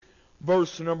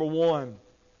verse number 1.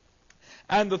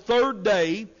 And the third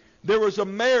day there was a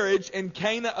marriage in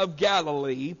Cana of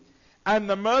Galilee, and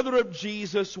the mother of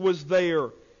Jesus was there.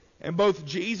 And both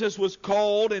Jesus was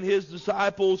called and his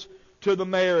disciples to the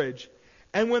marriage.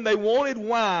 And when they wanted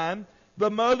wine, the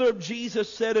mother of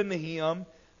Jesus said unto him,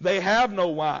 They have no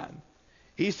wine.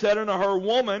 He said unto her,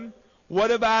 Woman, what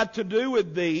have I to do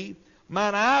with thee?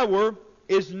 Mine hour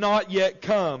is not yet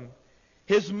come.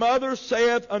 His mother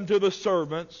saith unto the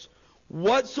servants,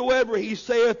 Whatsoever he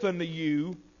saith unto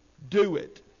you, do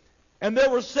it. And there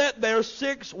were set there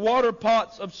 6 water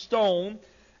pots of stone,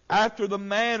 after the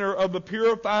manner of the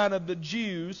purifying of the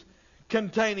Jews,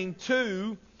 containing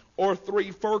 2 or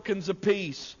 3 firkins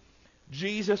apiece.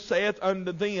 Jesus saith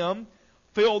unto them,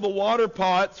 Fill the water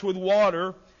pots with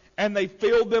water, and they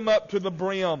filled them up to the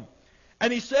brim.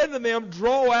 And he said to them,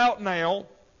 Draw out now,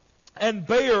 and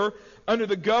bear unto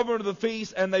the governor of the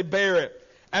feast, and they bare it.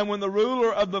 And when the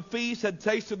ruler of the feast had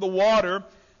tasted the water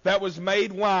that was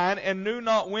made wine, and knew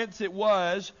not whence it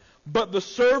was, but the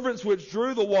servants which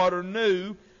drew the water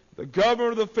knew, the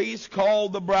governor of the feast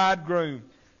called the bridegroom,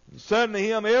 and said unto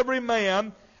him, Every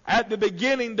man at the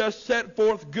beginning doth set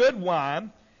forth good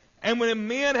wine, and when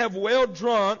men have well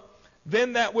drunk,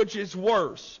 then that which is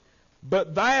worse.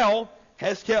 But thou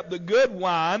hast kept the good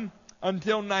wine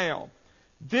until now.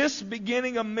 This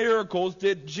beginning of miracles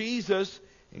did Jesus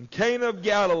in Cana of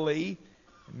Galilee,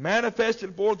 and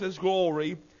manifested forth his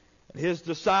glory, and his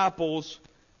disciples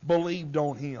believed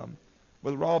on him.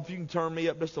 Brother Rob, if you can turn me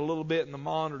up just a little bit in the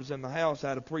monitors in the house,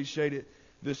 I'd appreciate it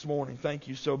this morning. Thank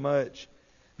you so much.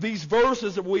 These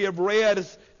verses that we have read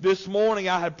this morning,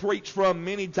 I have preached from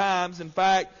many times. In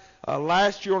fact,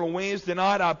 last year on a Wednesday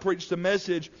night, I preached a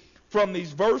message from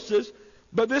these verses.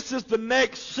 But this is the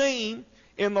next scene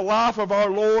in the life of our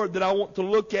Lord that I want to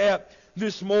look at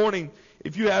this morning.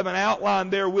 If you have an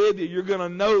outline there with you, you're going to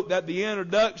note that the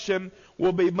introduction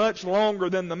will be much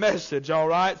longer than the message, all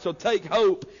right? So take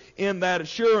hope in that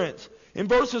assurance. In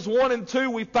verses 1 and 2,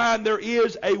 we find there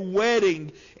is a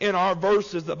wedding in our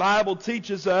verses. The Bible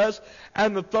teaches us,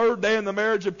 and the third day in the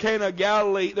marriage of Cana of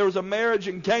Galilee, there was a marriage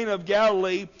in Cana of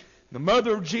Galilee. The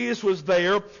mother of Jesus was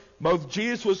there. Both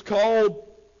Jesus was called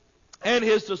and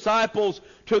his disciples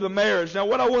to the marriage. Now,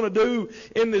 what I want to do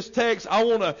in this text, I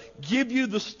want to give you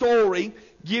the story,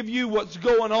 give you what's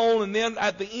going on, and then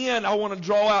at the end, I want to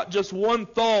draw out just one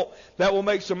thought that will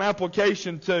make some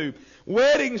application to.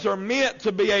 Weddings are meant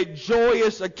to be a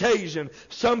joyous occasion.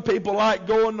 Some people like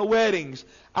going to weddings.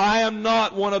 I am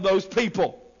not one of those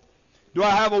people. Do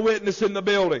I have a witness in the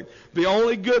building? The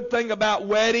only good thing about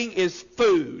wedding is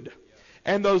food.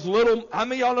 And those little, how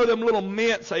many of y'all know them little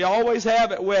mints they always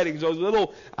have at weddings? Those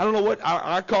little, I don't know what,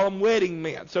 I call them wedding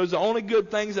mints. Those are the only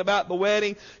good things about the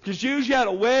wedding. Because usually at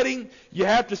a wedding, you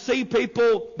have to see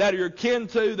people that you're kin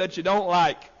to that you don't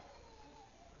like.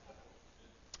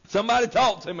 Somebody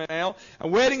talk to me now.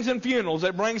 And weddings and funerals,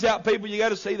 it brings out people you got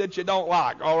to see that you don't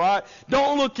like, all right?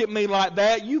 Don't look at me like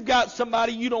that. You've got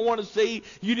somebody you don't want to see.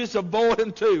 You just avoid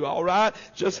them too, all right?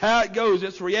 Just how it goes.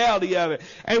 It's the reality of it.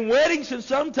 And weddings can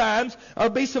sometimes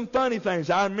be some funny things.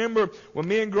 I remember when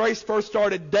me and Grace first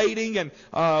started dating, and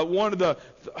one of the...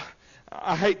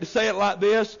 I hate to say it like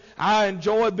this. I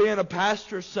enjoyed being a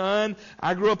pastor's son.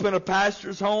 I grew up in a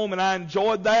pastor's home, and I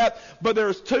enjoyed that. But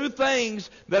there's 2 things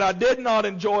that I did not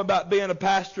enjoy about being a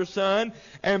pastor's son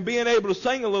and being able to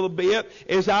sing a little bit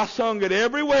is I sung at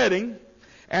every wedding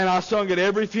and I sung at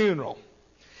every funeral.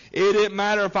 It didn't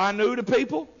matter if I knew the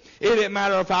people. It didn't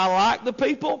matter if I liked the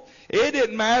people. It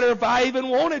didn't matter if I even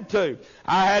wanted to.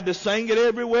 I had to sing at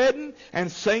every wedding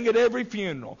and sing at every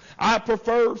funeral. I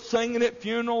prefer singing at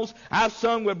funerals. I've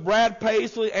sung with Brad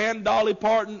Paisley and Dolly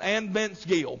Parton and Vince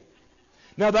Gill.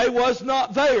 Now, they was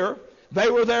not there. They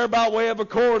were there by way of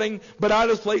recording, but I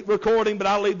just leave recording, but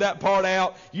I leave that part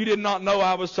out. You did not know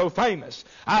I was so famous.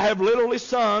 I have literally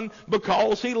sung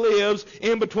Because He Lives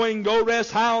in between Go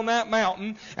Rest High on That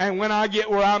Mountain and When I Get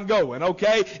Where I'm Going,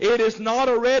 okay? It is not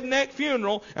a redneck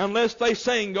funeral unless they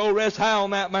sing Go Rest High on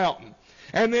That Mountain.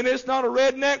 And then it's not a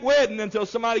redneck wedding until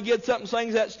somebody gets up and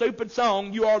sings that stupid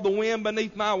song, You Are the Wind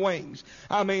Beneath My Wings.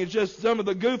 I mean, it's just some of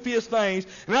the goofiest things.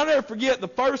 And I'll never forget the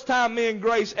first time me and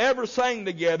Grace ever sang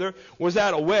together was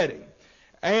at a wedding.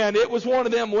 And it was one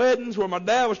of them weddings where my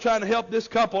dad was trying to help this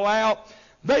couple out.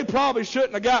 They probably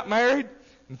shouldn't have got married.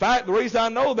 In fact, the reason I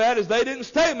know that is they didn't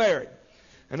stay married.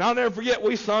 And I'll never forget,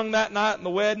 we sung that night in the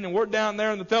wedding, and we're down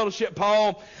there in the fellowship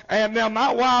hall. And now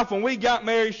my wife, when we got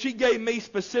married, she gave me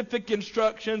specific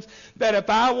instructions that if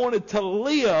I wanted to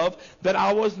live, that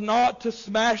I was not to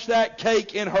smash that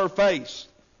cake in her face.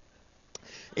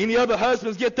 Any other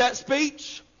husbands get that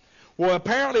speech? Well,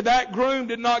 apparently that groom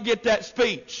did not get that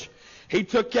speech. He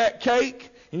took that cake,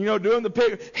 and doing the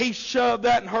picture, he shoved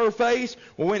that in her face.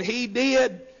 Well, when he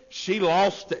did, she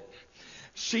lost it.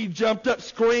 She jumped up,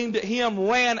 screamed at him,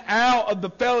 ran out of the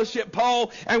fellowship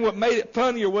hall, and what made it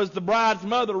funnier was the bride's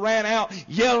mother ran out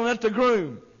yelling at the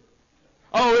groom.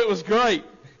 Oh, it was great.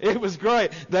 It was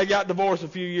great. They got divorced a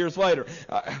few years later,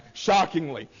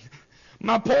 shockingly.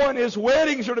 My point is,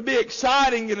 weddings are to be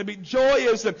exciting and to be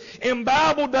joyous. And in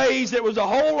Bible days, it was a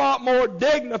whole lot more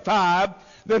dignified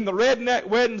than the redneck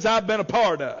weddings I've been a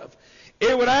part of.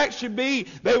 It would actually be,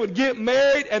 they would get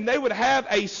married and they would have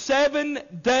a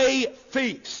 7-day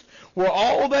feast where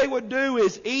all they would do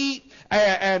is eat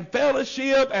and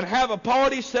fellowship and have a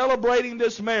party celebrating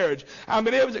this marriage. I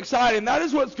mean, it was exciting. That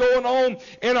is what's going on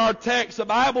in our text. The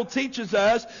Bible teaches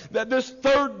us that this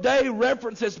third day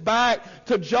references back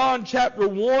to John chapter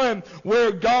 1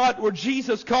 where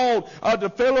Jesus called to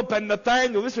Philip and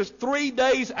Nathanael. This is 3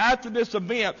 days after this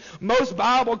event. Most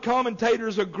Bible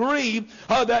commentators agree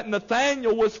that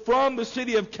Nathanael was from the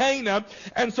city of Cana,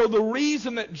 and so the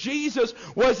reason that Jesus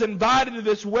was invited to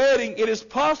this wedding, it is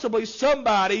possibly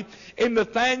somebody in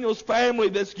Nathanael's family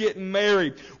that's getting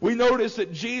married. We notice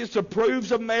that Jesus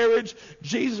approves of marriage.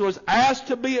 Jesus was asked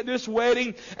to be at this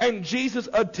wedding, and Jesus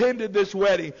attended this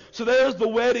wedding. So there's the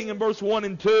wedding in verse 1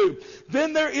 and 2.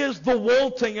 Then there is the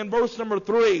waltzing in verse number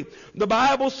 3. The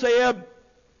Bible said,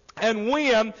 and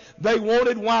when they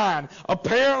wanted wine.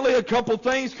 Apparently a couple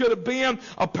things could have been.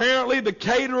 Apparently the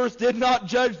caterers did not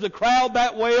judge the crowd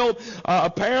that well.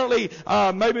 Apparently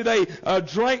maybe they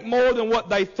drank more than what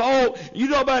they thought. You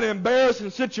know about an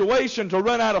embarrassing situation to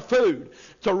run out of food.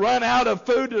 To run out of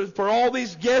food for all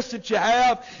these guests that you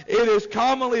have. It is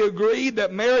commonly agreed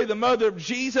that Mary, the mother of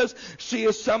Jesus, she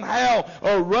is somehow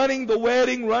running the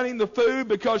wedding, running the food,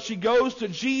 because she goes to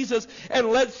Jesus and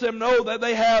lets them know that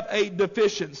they have a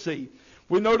deficiency.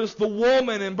 We notice the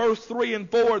woman in verse 3 and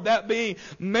 4, that being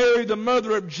Mary, the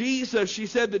mother of Jesus, she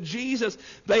said to Jesus,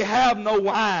 they have no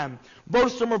wine.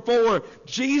 Verse number 4,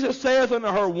 Jesus saith unto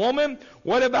her, Woman,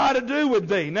 what have I to do with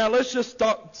thee? Now let's just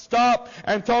stop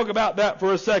and talk about that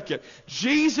for a second.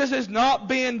 Jesus is not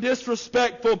being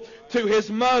disrespectful to his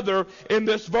mother in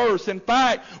this verse. In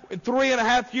fact,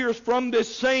 3.5 years from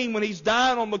this scene, when he's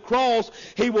dying on the cross,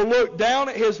 he will look down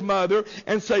at his mother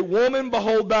and say, Woman,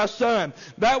 behold thy son.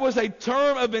 That was a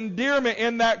term of endearment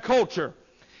in that culture.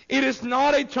 It is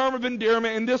not a term of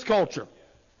endearment in this culture.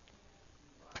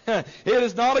 It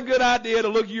is not a good idea to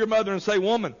look at your mother and say,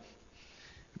 Woman.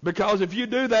 Because if you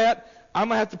do that, I'm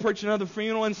going to have to preach another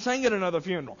funeral and sing at another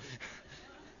funeral.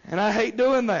 And I hate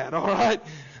doing that, all right?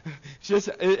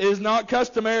 It is not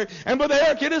customary. And Brother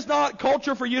Eric, it is not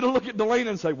culture for you to look at Delana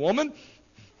and say, Woman.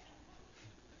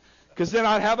 Because then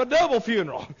I'd have a double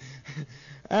funeral.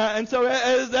 And so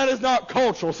that is not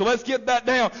cultural. So let's get that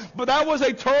down. But that was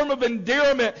a term of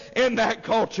endearment in that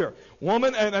culture.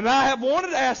 Woman, and I have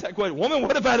wanted to ask that question. Woman,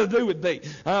 what have I to do with thee?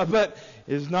 But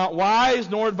it's not wise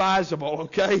nor advisable,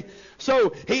 okay?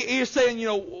 So he is saying,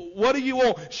 what do you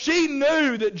want? She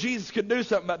knew that Jesus could do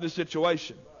something about this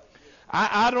situation.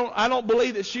 I don't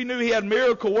believe that she knew he had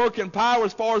miracle working power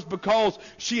as far as because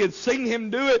she had seen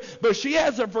him do it, but she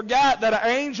hasn't forgot that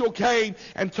an angel came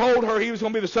and told her he was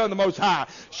going to be the Son of the Most High.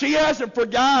 She hasn't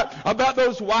forgot about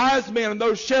those wise men and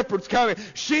those shepherds coming.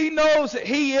 She knows that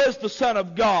he is the Son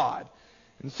of God.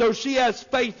 And so she has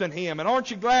faith in him. And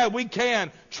aren't you glad we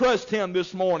can trust him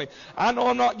this morning? I know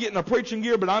I'm not getting a preaching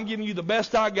gear, but I'm giving you the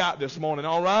best I got this morning,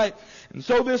 all right? And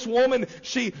so this woman,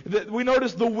 we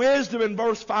notice the wisdom in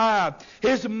verse 5.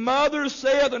 His mother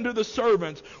saith unto the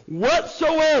servants,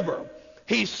 Whatsoever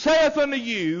he saith unto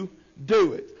you,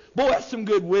 do it. Boy, that's some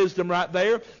good wisdom right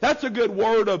there. That's a good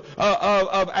word of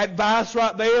advice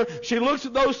right there. She looks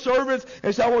at those servants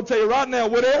and says, I want to tell you right now,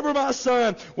 whatever my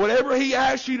son, whatever he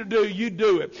asks you to do, you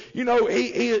do it.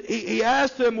 He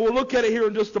asked them, we'll look at it here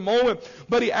in just a moment,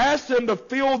 but he asked them to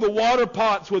fill the water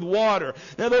pots with water.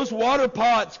 Now those water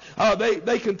pots,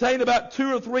 they contain about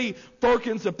 2 or 3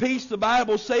 firkins apiece, the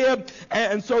Bible said,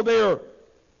 and so they are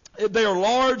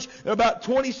large. They're about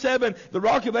 27. The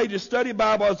Rock of Ages Study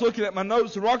Bible, I was looking at my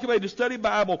notes, the Rock of Ages Study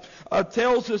Bible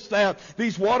tells us that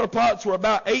these water pots were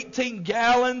about 18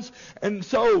 gallons, and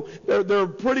so they're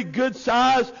pretty good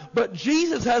size, but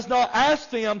Jesus has not asked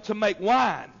them to make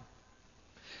wine.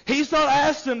 He's not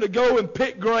asked them to go and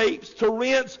pick grapes, to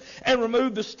rinse and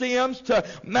remove the stems, to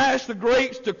mash the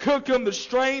grapes, to cook them, to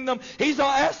strain them. He's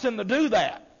not asked them to do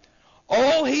that.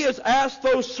 All he has asked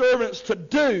those servants to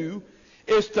do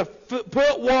is to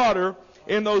put water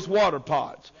in those water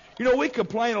pots. We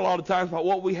complain a lot of times about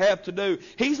what we have to do.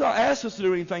 He's not asked us to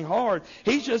do anything hard.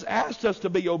 He's just asked us to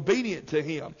be obedient to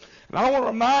him. And I want to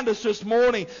remind us this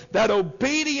morning that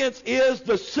obedience is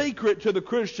the secret to the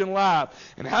Christian life.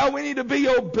 And how we need to be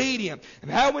obedient. And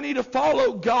how we need to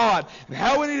follow God. And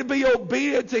how we need to be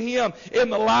obedient to Him in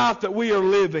the life that we are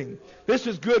living. This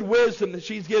is good wisdom that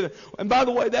she's given. And by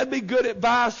the way, that'd be good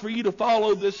advice for you to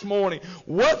follow this morning.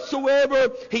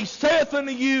 Whatsoever He saith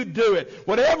unto you, do it.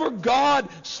 Whatever God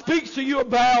speaks to you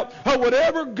about, or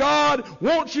whatever God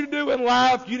wants you to do in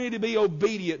life, you need to be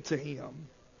obedient to Him.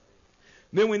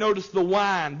 Then we notice the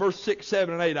wine, verse 6,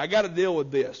 7, and 8. I got to deal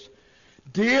with this.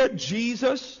 Did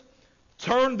Jesus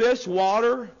turn this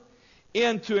water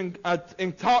into an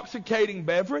intoxicating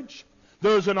beverage?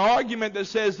 There's an argument that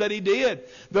says that He did.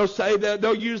 They'll say that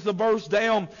they'll use the verse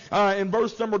down in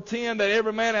verse number 10 that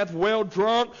every man hath well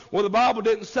drunk. Well, the Bible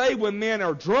didn't say when men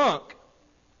are drunk.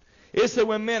 It said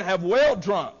when men have well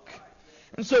drunk.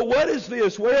 And so what is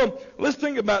this? Well, let's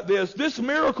think about this. This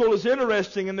miracle is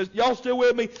interesting, and y'all still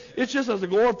with me? It's just as a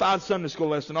glorified Sunday school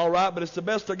lesson, all right? But it's the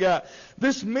best I got.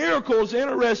 This miracle is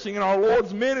interesting in our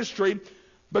Lord's ministry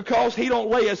because He don't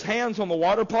lay His hands on the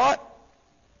water pot.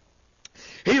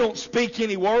 He don't speak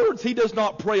any words. He does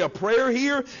not pray a prayer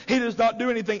here. He does not do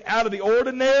anything out of the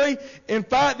ordinary. In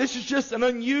fact, this is just an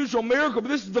unusual miracle, but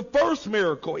this is the first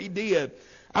miracle He did.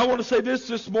 I want to say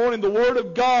this morning. The Word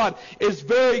of God is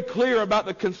very clear about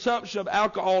the consumption of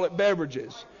alcoholic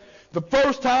beverages. The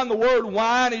first time the word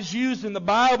wine is used in the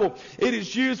Bible, it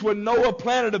is used when Noah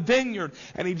planted a vineyard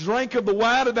and he drank of the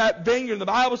wine of that vineyard. The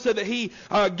Bible said that he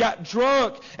got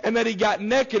drunk and that he got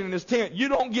naked in his tent. You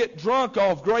don't get drunk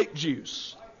off grape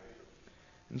juice.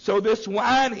 And so this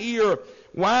wine here,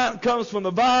 wine comes from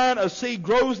the vine. A seed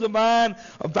grows the vine.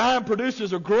 A vine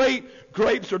produces a grape.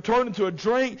 Grapes are turned into a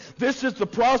drink. This is the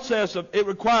process of it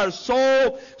requires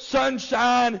soil,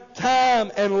 sunshine,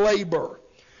 time, and labor.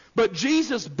 But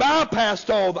Jesus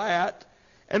bypassed all that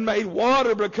and made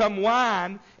water become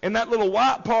wine in that little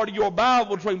white part of your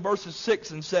Bible between verses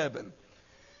 6 and 7.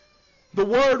 The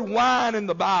word wine in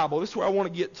the Bible, this is where I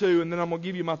want to get to, and then I'm going to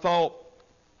give you my thought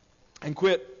and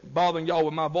quit bothering y'all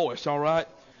with my voice, all right?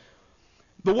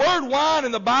 The word wine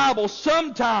in the Bible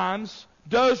sometimes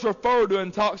does refer to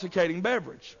intoxicating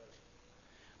beverage.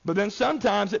 But then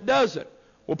sometimes it doesn't.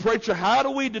 Well, preacher, how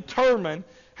do we determine?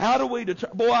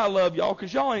 Boy, I love y'all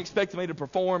because y'all ain't expecting me to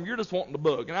perform. You're just wanting to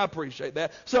book, and I appreciate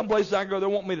that. Some places I go, they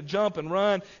want me to jump and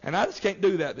run, and I just can't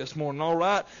do that this morning, all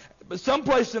right? But some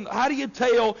places, how do you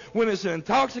tell when it's an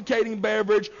intoxicating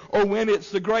beverage or when it's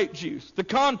the grape juice? The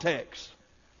context.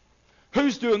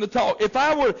 Who's doing the talk? If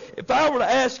I were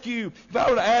to ask you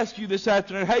this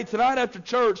afternoon, hey, tonight after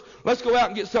church, let's go out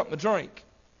and get something to drink.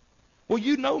 Well,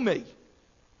 you know me.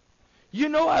 You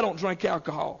know I don't drink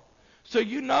alcohol. So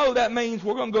you know that means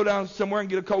we're going to go down somewhere and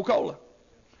get a Coca-Cola.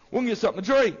 We're going to get something to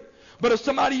drink. But if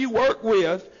somebody you work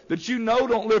with that you know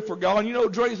don't live for God, and you know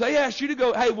drinks, they ask you to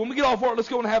go, hey, when we get off work, let's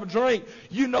go and have a drink.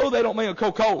 You know they don't mean a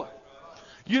Coca-Cola.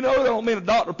 You know they don't mean a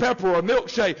Dr. Pepper or a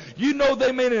milkshake. You know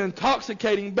they mean an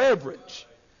intoxicating beverage.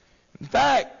 In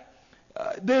fact,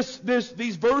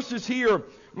 these verses here,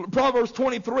 Proverbs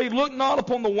 23, look not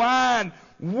upon the wine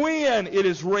when it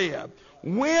is red,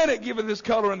 when it giveth its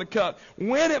color in the cup,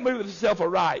 when it moveth itself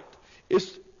aright.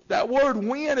 That word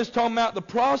when is talking about the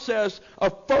process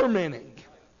of fermenting.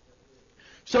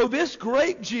 So this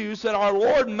grape juice that our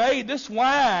Lord made, this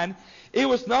wine, it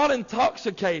was not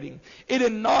intoxicating. It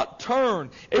did not turn.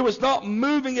 It was not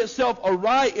moving itself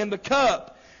aright in the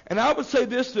cup. And I would say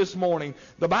this morning.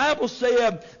 The Bible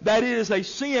said that it is a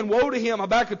sin. Woe to him,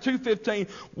 Habakkuk 2:15.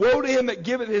 Woe to him that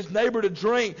giveth his neighbor to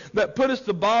drink, that putteth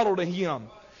the bottle to him.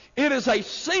 It is a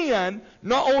sin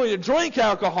not only to drink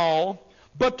alcohol,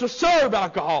 but to serve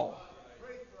alcohol.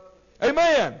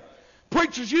 Amen.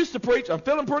 Preachers used to preach, I'm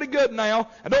feeling pretty good now.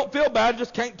 I don't feel bad, I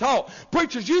just can't talk.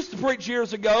 Preachers used to preach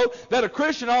years ago that a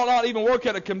Christian ought not even work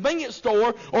at a convenience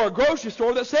store or a grocery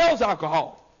store that sells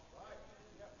alcohol.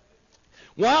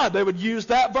 Why? They would use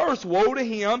that verse, woe to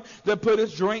him that put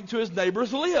his drink to his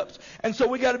neighbor's lips. And so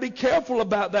we got to be careful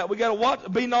about that. We got to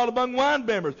be not among wine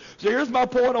bibbers. So here's my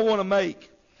point I want to make.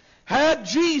 Had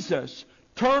Jesus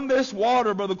turned this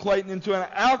water, Brother Clayton, into an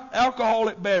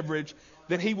alcoholic beverage,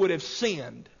 then he would have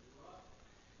sinned.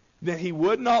 Then he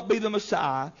would not be the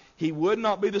Messiah. He would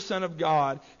not be the Son of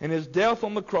God. And his death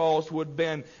on the cross would have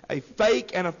been a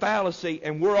fake and a fallacy,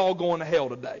 and we're all going to hell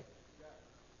today.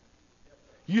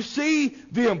 You see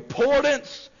the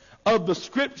importance of the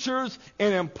Scriptures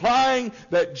in implying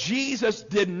that Jesus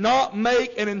did not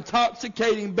make an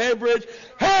intoxicating beverage.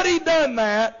 Had he done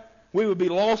that, we would be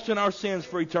lost in our sins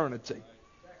for eternity.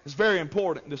 It's very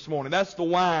important this morning. That's the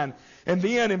wine. And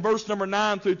then in verse number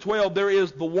 9 through 12, there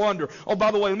is the wonder. Oh, by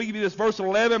the way, let me give you this. Verse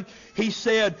 11, he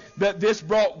said that this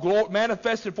brought glory,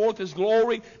 manifested forth his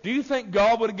glory. Do you think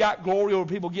God would have got glory over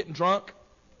people getting drunk?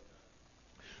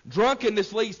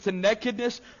 Drunkenness leads to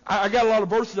nakedness. I got a lot of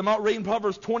verses I'm not reading.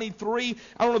 Proverbs 23.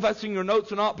 I don't know if that's in your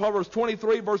notes or not. Proverbs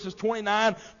 23, verses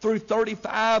 29 through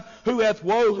 35. Who hath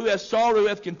woe, who hath sorrow, who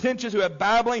hath contentious, who hath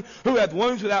babbling, who hath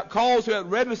wounds without cause, who hath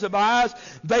redness of eyes,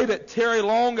 they that tarry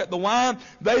long at the wine,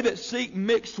 they that seek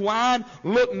mixed wine,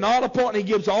 look not upon it. He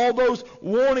gives all those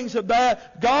warnings of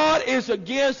that. God is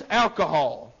against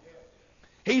alcohol.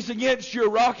 He's against your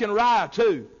rock and rye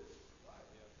too.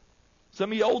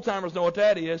 Some of you old timers know what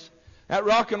that is. That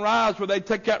rock and rye is where they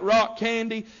take that rock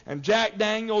candy and Jack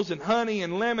Daniels and honey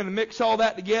and lemon and mix all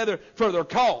that together for their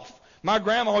cough. My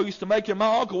grandma used to make it.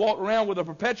 My uncle walked around with a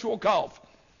perpetual cough.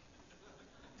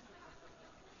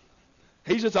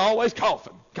 He's just always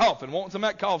coughing, wanting some of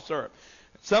that cough syrup.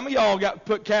 Some of y'all got to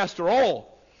put castor oil.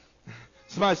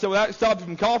 Somebody said, well, that stops you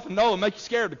from coughing. No, it'll make you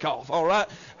scared to cough, all right?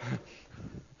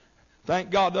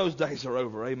 Thank God those days are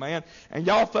over, amen. And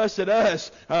y'all fussed at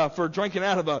us for drinking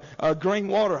out of a green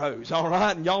water hose, all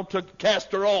right? And y'all took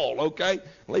castor oil, okay?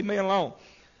 Leave me alone.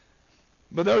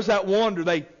 But there's that wonder.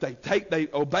 They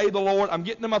obey the Lord. I'm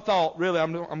getting to my thought, really.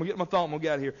 I'm going to get my thought and we'll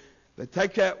get out of here. They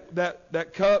take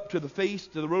that cup to the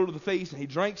feast, to the ruler of the feast, and he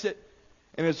drinks it.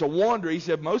 And it's a wonder. He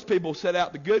said most people set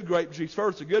out the good grape juice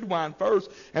first, the good wine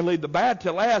first, and leave the bad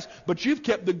till last. But you've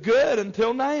kept the good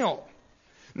until now.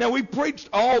 Now, we preached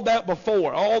all that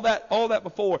before.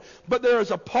 But there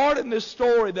is a part in this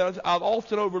story that I've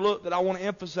often overlooked that I want to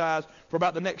emphasize for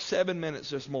about the next 7 minutes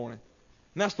this morning.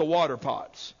 And that's the water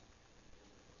pots.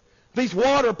 These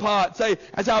water pots,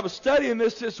 as I was studying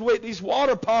this week, these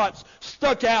water pots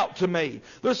stuck out to me.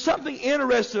 There's something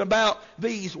interesting about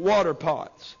these water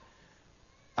pots.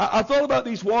 I thought about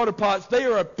these water pots. They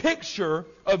are a picture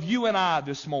of you and I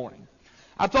this morning.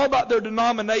 I thought about their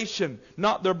denomination,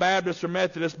 not their Baptist or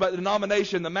Methodist, but the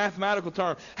denomination, the mathematical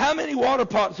term. How many water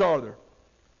pots are there?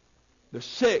 There's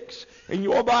 6. In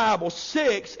your Bible,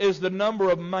 6 is the number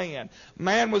of man.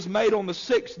 Man was made on the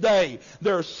 6th day.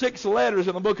 There are 6 letters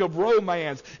in the book of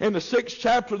Romans. In the 6th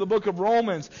chapter of the book of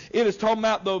Romans, it is talking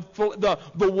about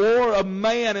the war of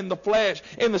man in the flesh.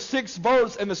 In the 6th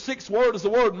verse, and the 6th word is the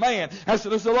word man. And so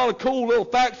there's a lot of cool little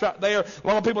facts right there. A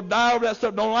lot of people die over that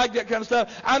stuff, don't like that kind of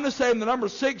stuff. I'm just saying the number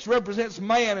 6 represents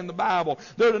man in the Bible.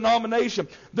 Their denomination,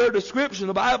 their description.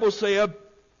 The Bible said,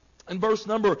 in verse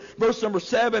number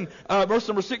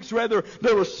 6 rather,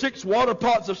 there were 6 water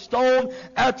pots of stone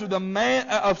after the man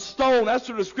of stone. That's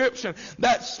the description.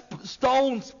 That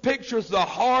stone pictures the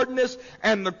hardness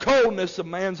and the coldness of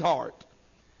man's heart.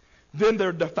 Then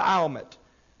their defilement.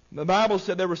 The Bible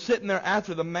said they were sitting there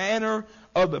after the manner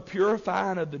of the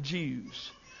purifying of the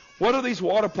Jews. What are these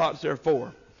water pots there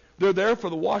for? They're there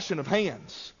for the washing of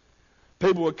hands.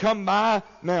 People would come by.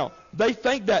 Now, they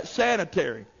think that's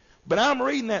sanitary. But I'm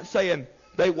reading that saying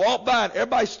they walk by and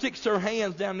everybody sticks their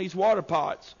hands down these water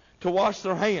pots to wash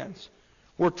their hands.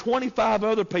 Where 25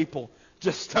 other people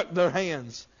just stuck their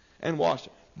hands and washed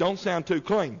it. Don't sound too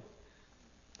clean.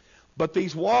 But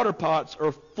these water pots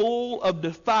are full of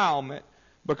defilement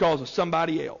because of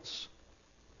somebody else.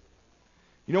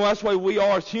 You know, that's the way we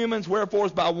are as humans. Wherefore,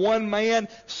 as by one man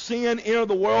sin entered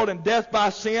the world, and death by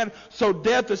sin. So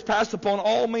death is passed upon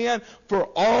all men, for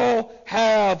all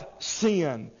have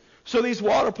sinned. So these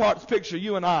water pots picture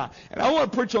you and I. And I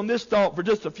want to preach on this thought for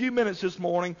just a few minutes this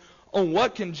morning on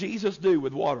what can Jesus do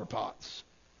with water pots.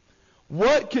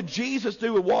 What could Jesus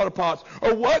do with water pots?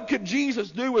 Or what could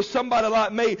Jesus do with somebody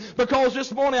like me? Because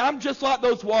this morning I'm just like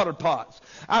those water pots.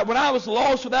 When I was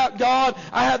lost without God,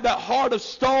 I had that heart of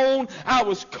stone. I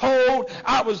was cold.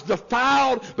 I was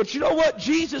defiled. But you know what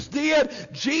Jesus did?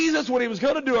 Jesus, when he was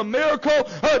going to do a miracle,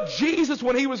 Jesus,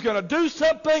 when he was going to do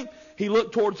something, he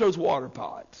looked towards those water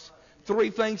pots.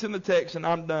 3 things in the text, and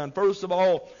I'm done. First of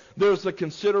all, there's the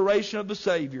consideration of the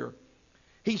Savior.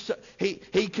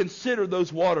 He considered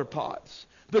those water pots.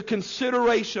 The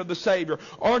consideration of the Savior.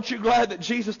 Aren't you glad that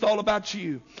Jesus thought about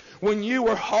you? When you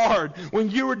were hard,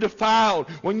 when you were defiled,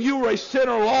 when you were a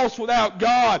sinner lost without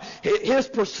God, his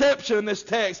perception in this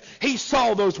text, he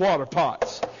saw those water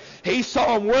pots. He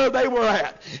saw them where they were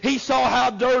at. He saw how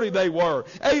dirty they were.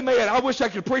 Amen. I wish I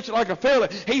could preach it like a fella.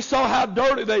 He saw how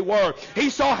dirty they were. He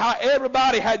saw how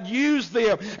everybody had used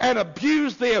them and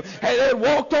abused them and had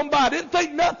walked on by. Didn't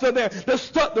think nothing of them. Just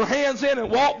stuck their hands in and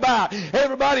walked by.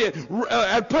 Everybody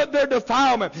had put their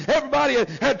defilement. Everybody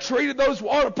had treated those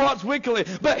water pots wickedly.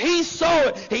 But he saw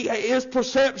it. His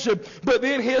perception. But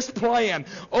then his plan.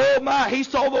 Oh my, he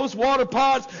saw those water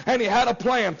pots and he had a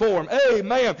plan for them.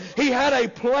 Amen. He had a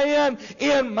plan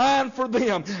in mind for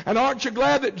them. And aren't you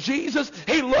glad that Jesus,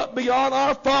 he looked beyond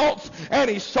our faults and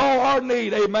he saw our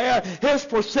need. Amen. His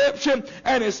perception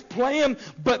and his plan,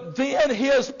 but then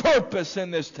his purpose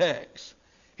in this text.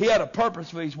 He had a purpose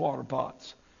for these water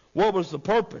pots. What was the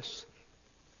purpose?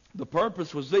 The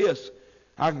purpose was this: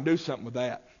 I can do something with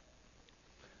that.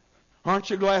 Aren't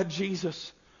you glad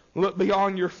Jesus looked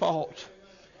beyond your fault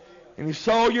and he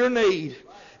saw your need,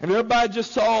 and everybody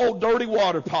just saw old dirty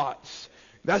water pots?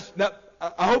 I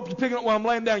hope you're picking up what I'm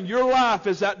laying down. Your life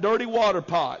is that dirty water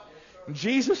pot. And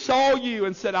Jesus saw you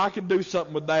and said, I can do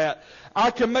something with that.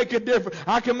 I can make a difference.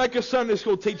 I can make a Sunday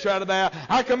school teacher out of that.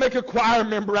 I can make a choir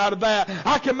member out of that.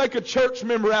 I can make a church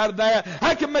member out of that.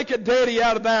 I can make a daddy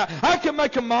out of that. I can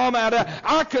make a mom out of that.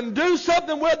 I can do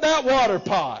something with that water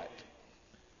pot.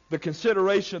 The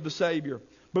consideration of the Savior.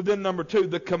 But then number 2,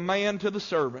 the command to the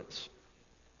servants.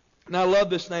 Now I love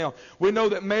this now. We know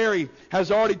that Mary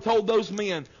has already told those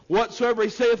men, whatsoever he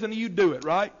saith unto you, do it,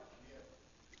 right?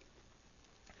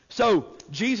 So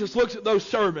Jesus looks at those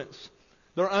servants.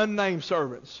 They're unnamed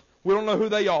servants. We don't know who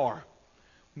they are.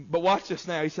 But watch this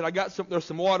now. He said, there's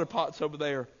some water pots over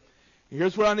there.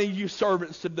 Here's what I need you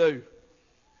servants to do.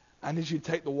 I need you to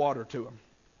take the water to them.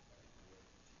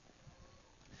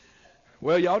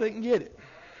 Well, y'all didn't get it.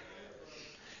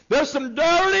 There's some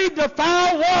dirty,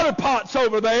 defiled water pots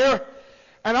over there,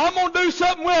 and I'm going to do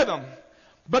something with them.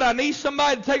 But I need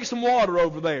somebody to take some water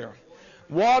over there.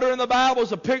 Water in the Bible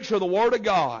is a picture of the Word of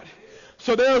God.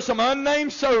 So there are some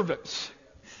unnamed servants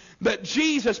that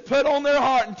Jesus put on their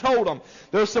heart and told them,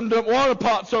 there's some water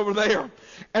pots over there,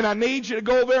 and I need you to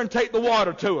go over there and take the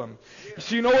water to them.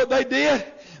 So you know what they did?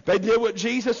 They did what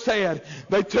Jesus said.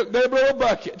 They took their little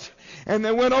bucket, and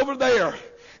they went over there,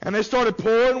 and they started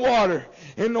pouring water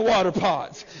in the water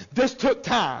pots. This took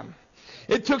time.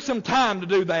 It took some time to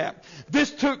do that.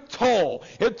 This took toil.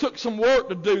 It took some work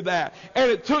to do that. And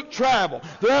it took travel.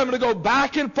 They're having to go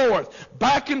back and forth.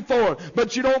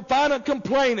 But you don't find them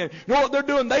complaining. You know what they're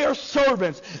doing? They are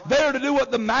servants. They're to do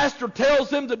what the master tells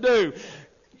them to do.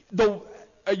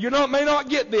 You may not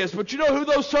get this, but you know who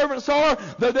those servants are?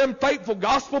 They're them faithful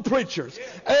gospel preachers.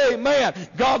 Amen.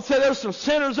 God said there's some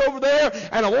sinners over there,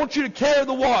 and I want you to carry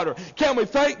the water. Can we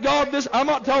thank God this?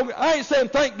 I ain't saying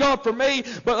thank God for me,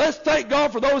 but let's thank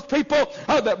God for those people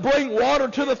that bring water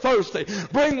to the thirsty.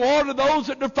 Bring water to those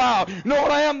that defile. You know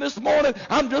what I am this morning?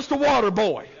 I'm just a water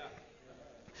boy.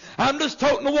 I'm just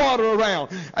toting the water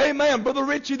around. Amen. Brother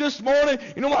Richie this morning,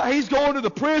 you know what? He's going to the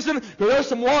prison because there's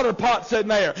some water pots in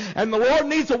there. And the Lord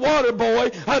needs a water boy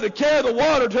to carry the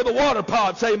water to the water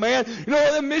pots. Amen. You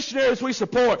know, the missionaries we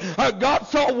support, God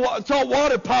saw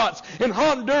water pots in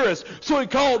Honduras, so he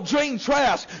called Gene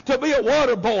Trask to be a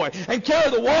water boy and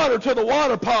carry the water to the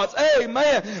water pots.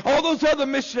 Amen. All those other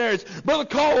missionaries, Brother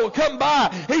Cole will come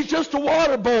by. He's just a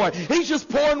water boy. He's just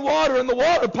pouring water in the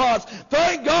water pots.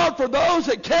 Thank God for those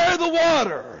that carry the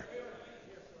water.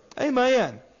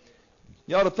 Amen.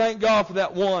 You ought to thank God for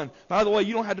that one. By the way,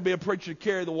 you don't have to be a preacher to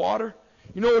carry the water.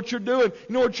 You know what you're doing?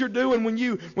 You know what you're doing when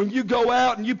you go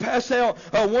out and you pass out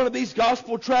one of these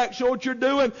gospel tracts? You know what you're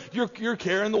doing? You're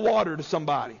carrying the water to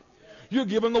somebody. You're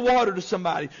giving the water to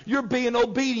somebody. You're being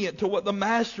obedient to what the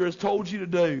Master has told you to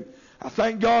do. I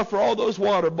thank God for all those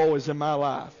water boys in my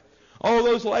life. All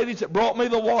those ladies that brought me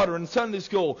the water in Sunday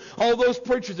school. All those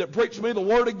preachers that preached me the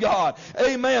Word of God.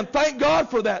 Amen. Thank God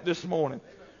for that this morning.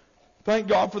 Thank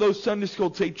God for those Sunday school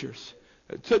teachers.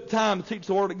 It took time to teach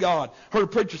the Word of God. Heard a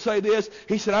preacher say this.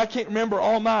 He said, I can't remember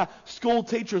all my school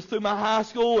teachers through my high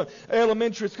school and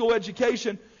elementary school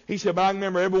education. He said, but I can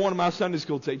remember every one of my Sunday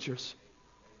school teachers.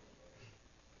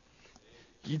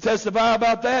 You testify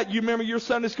about that? You remember your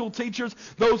Sunday school teachers,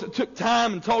 those that took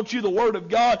time and taught you the Word of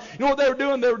God? You know what they were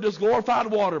doing? They were just glorified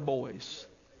water boys.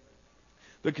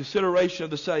 The consideration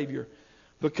of the Savior,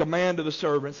 the command of the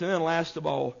servants, and then last of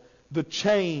all, the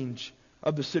change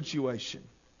of the situation.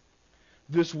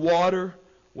 This water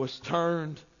was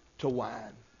turned to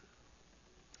wine.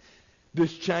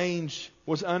 This change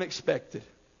was unexpected.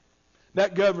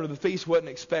 That governor of the feast wasn't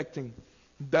expecting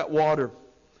that water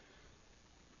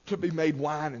to be made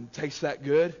wine and taste that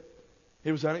good.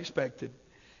 It was unexpected.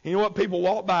 And you know what? People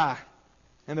walk by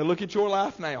and they look at your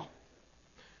life now.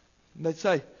 And they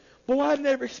say, boy, I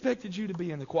never expected you to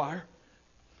be in the choir.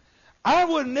 I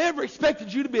would have never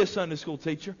expected you to be a Sunday school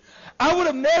teacher. I would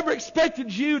have never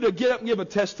expected you to get up and give a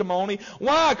testimony.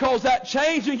 Why? Because that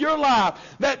change in your life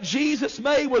that Jesus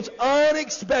made was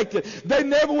unexpected. They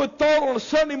never would have thought on a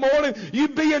Sunday morning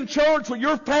you'd be in church with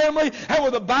your family and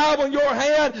with a Bible in your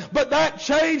hand, but that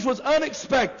change was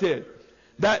unexpected.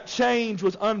 That change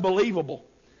was unbelievable.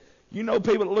 You know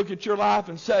people that look at your life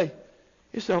and say,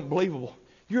 it's unbelievable.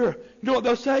 You know what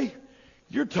they'll say?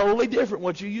 You're totally different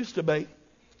what you used to be.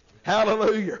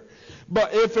 Hallelujah.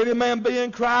 But if any man be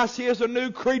in Christ, he is a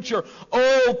new creature.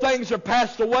 Old things are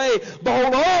passed away.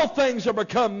 Behold, all things are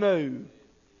become new.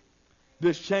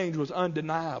 This change was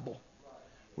undeniable.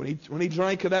 When he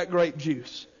drank of that grape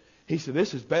juice, he said,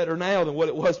 this is better now than what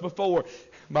it was before.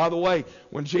 By the way,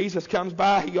 when Jesus comes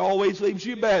by, he always leaves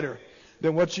you better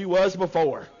than what you was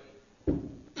before.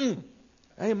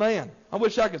 Amen. I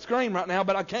wish I could scream right now,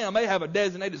 but I can't. I may have a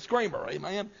designated screamer.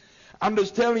 Amen. I'm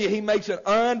just telling you, he makes an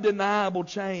undeniable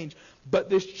change. But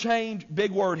this change,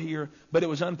 big word here, but it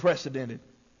was unprecedented.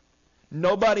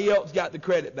 Nobody else got the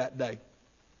credit that day.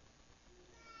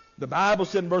 The Bible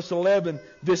said in verse 11,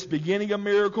 this beginning of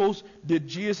miracles did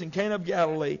Jesus in Cana of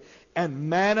Galilee and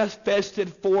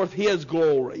manifested forth his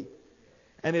glory.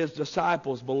 And his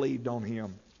disciples believed on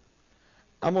him.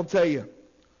 I'm going to tell you,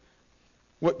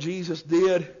 what Jesus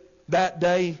did that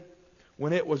day,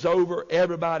 when it was over,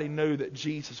 everybody knew that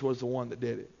Jesus was the one that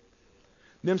did it.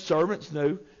 Them servants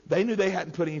knew. They knew they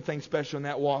hadn't put anything special in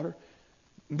that water,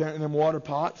 in them water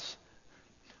pots.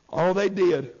 All they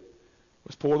did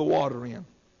was pour the water in.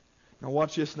 Now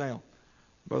watch this now.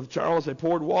 Brother Charles, they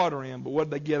poured water in, but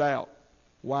what did they get out?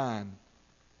 Wine.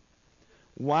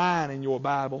 Wine in your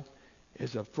Bible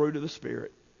is a fruit of the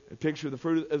Spirit. A picture of the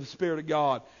fruit of the Spirit of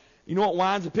God. You know what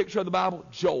wine's a picture of the Bible?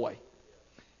 Joy.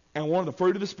 And one of the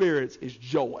fruit of the spirits is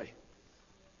joy.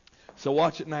 So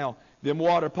watch it now. Them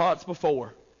water pots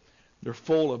before, they're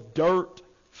full of dirt,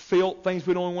 filth, things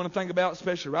we don't even want to think about,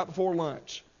 especially right before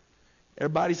lunch.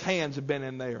 Everybody's hands have been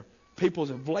in there. People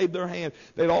have laid their hands.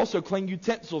 They'd also clean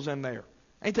utensils in there.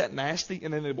 Ain't that nasty?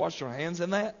 And then they'd wash their hands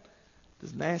in that.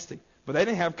 It's nasty. But they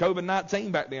didn't have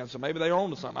COVID-19 back then, so maybe they were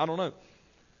on to something. I don't know.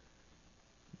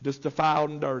 Just defiled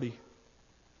and dirty.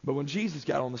 But when Jesus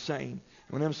got on the scene,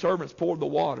 when them servants poured the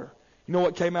water, you know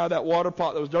what came out of that water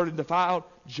pot that was dirty and defiled?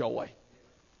 Joy.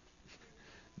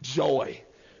 Joy.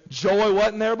 Joy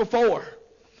wasn't there before.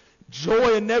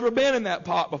 Joy had never been in that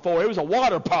pot before. It was a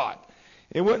water pot.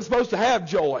 It wasn't supposed to have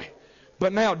joy.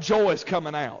 But now joy is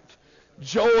coming out.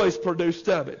 Joy is produced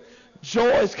of it.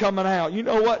 Joy is coming out. You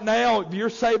know what now? If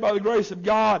you're saved by the grace of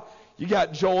God, you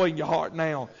got joy in your heart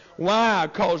now. Why?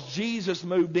 Because Jesus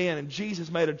moved in and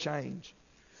Jesus made a change.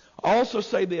 I also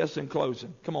say this in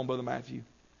closing. Come on, Brother Matthew.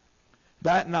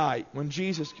 That night when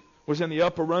Jesus was in the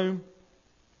upper room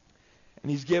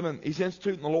and he's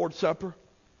instituting the Lord's Supper,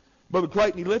 Brother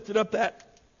Clayton, he lifted up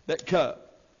that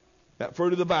cup, that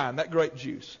fruit of the vine, that grape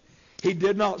juice. He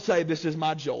did not say, this is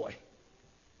my joy.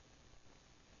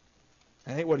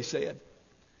 That ain't what he said.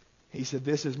 He said,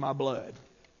 this is my blood.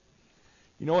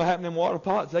 You know what happened in water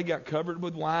pots? They got covered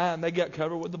with wine. They got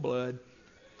covered with the blood.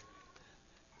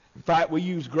 In fact, we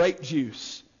use grape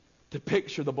juice to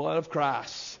picture the blood of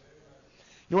Christ.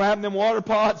 You know what happened in water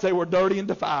pots? They were dirty and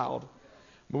defiled.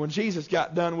 But when Jesus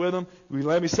got done with them,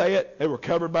 let me say it, they were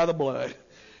covered by the blood.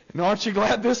 And aren't you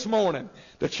glad this morning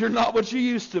that you're not what you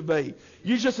used to be?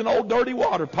 You're just an old dirty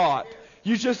water pot.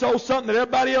 You just owe something that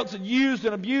everybody else had used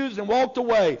and abused and walked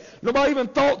away. Nobody even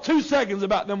thought 2 seconds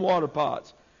about them water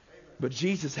pots. But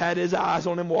Jesus had his eyes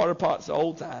on them water pots the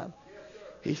whole time.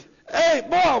 Hey,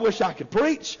 boy, I wish I could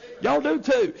preach. Y'all do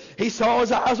too. He saw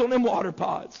his eyes on them water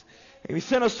pots. And he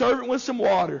sent a servant with some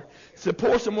water. He said,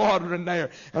 pour some water in there.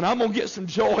 And I'm going to get some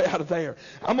joy out of there.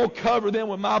 I'm going to cover them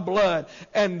with my blood.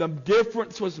 And the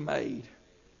difference was made.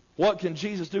 What can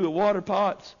Jesus do with water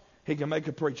pots? He can make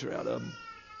a preacher out of them.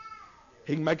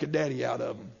 He can make a daddy out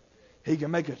of them. He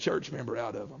can make a church member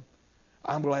out of them.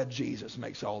 I'm glad Jesus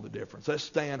makes all the difference. Let's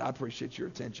stand. I appreciate your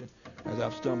attention as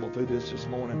I've stumbled through this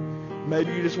morning.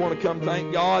 Maybe you just want to come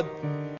thank God.